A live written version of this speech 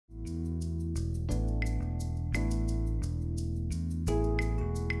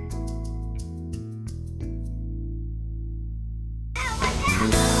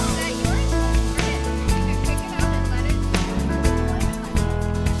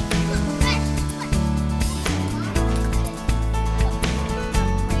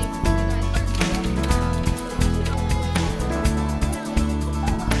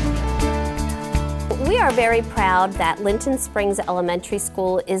are very proud that Linton Springs Elementary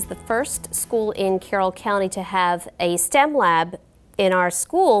School is the first school in Carroll County to have a STEM lab in our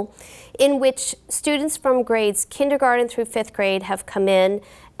school, in which students from grades kindergarten through 5th grade have come in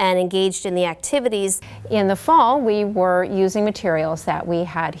and engaged in the activities. In the fall, we were using materials that we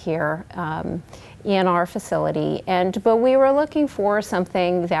had here in our facility, but we were looking for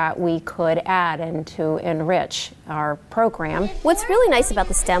something that we could add and to enrich our program. What's really nice about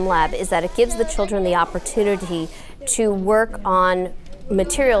the STEM lab is that it gives the children the opportunity to work on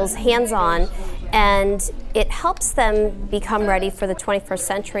materials hands-on, and it helps them become ready for the 21st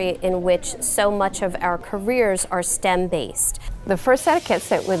century, in which so much of our careers are STEM-based. The first set of kits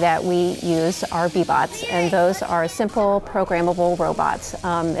that we use are B-Bots, and those are simple programmable robots.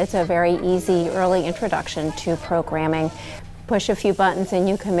 It's a very easy early introduction to programming. Push a few buttons and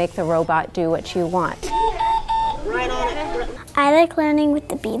you can make the robot do what you want. I like learning with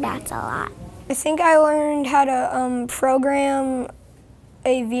the B-Bots a lot. I think I learned how to program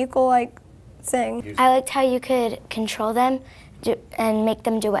a vehicle-like thing. I liked how you could control them and make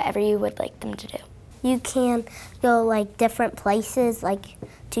them do whatever you would like them to do. You can go like different places, like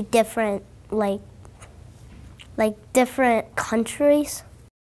to different different countries.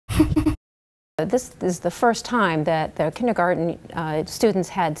 This is the first time that the kindergarten students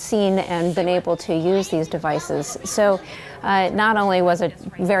had seen and been able to use these devices. So not only was it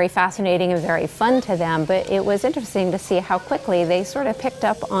very fascinating and very fun to them, but it was interesting to see how quickly they sort of picked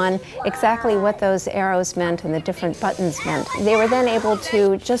up on exactly what those arrows meant and the different buttons meant. They were then able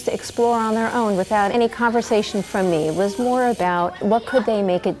to just explore on their own without any conversation from me. It was more about what could they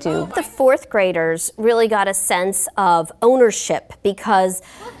make it do. The 4th graders really got a sense of ownership, because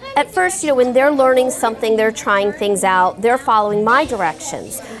at first, when they're learning something, they're trying things out, they're following my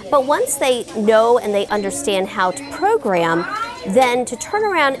directions. But once they know and they understand how to program, then to turn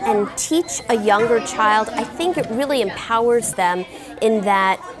around and teach a younger child, I think it really empowers them in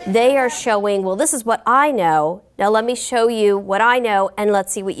that they are showing, well, this is what I know, now let me show you what I know and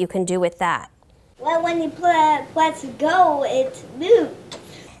let's see what you can do with that. Well, when you press go, it moves.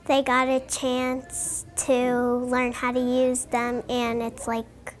 They got a chance to learn how to use them, and it's like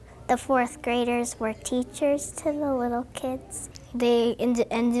the 4th graders were teachers to the little kids. They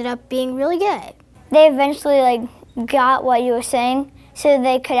ended up being really good. They eventually got what you were saying, so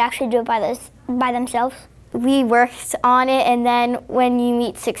they could actually do it by themselves. We worked on it, and then when you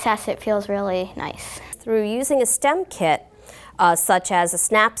meet success, it feels really nice. Through using a STEM kit, such as a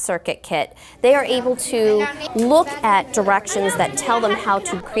snap circuit kit, they are able to look at directions that tell them how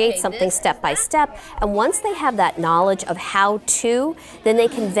to create something step by step, and once they have that knowledge of how to, then they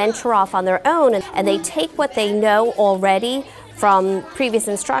can venture off on their own, and they take what they know already from previous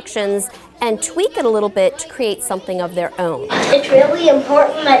instructions and tweak it a little bit to create something of their own. It's really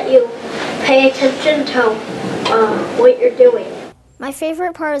important that you pay attention to what you're doing. My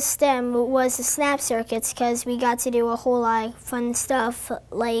favorite part of STEM was the snap circuits, because we got to do a whole lot of fun stuff,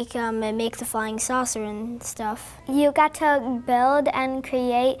 like make the flying saucer and stuff. You got to build and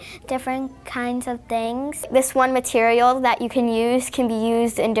create different kinds of things. This one material that you can use can be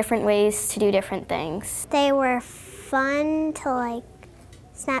used in different ways to do different things. They were fun to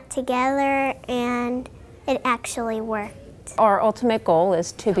snap together, and it actually worked. Our ultimate goal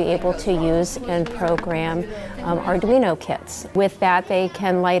is to be able to use and program Arduino kits. With that, they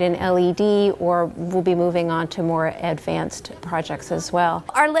can light an LED, or we'll be moving on to more advanced projects as well.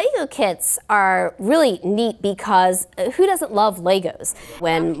 Our Lego kits are really neat because who doesn't love Legos?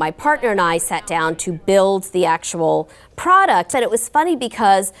 When my partner and I sat down to build the actual product, and it was funny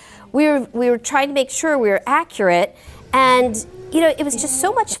because we were trying to make sure we were accurate, and it was just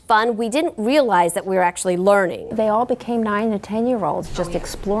so much fun, we didn't realize that we were actually learning. They all became 9 to 10-year-olds just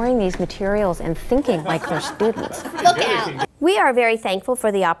exploring these materials and thinking like they're students. Look out! We are very thankful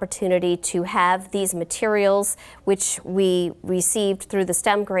for the opportunity to have these materials, which we received through the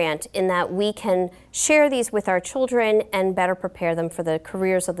STEM grant, in that we can share these with our children and better prepare them for the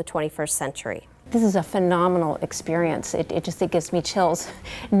careers of the 21st century. This is a phenomenal experience. It gives me chills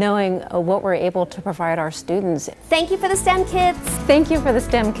knowing what we're able to provide our students. Thank you for the STEM kits. Thank you for the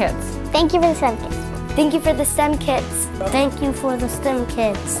STEM kits. Thank you for the STEM kits. Thank you for the STEM kits. Thank you for the STEM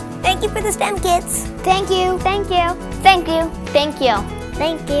kits. Thank you for the STEM kits. Thank you. Thank you. Thank you. Thank you.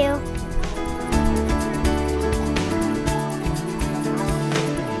 Thank you.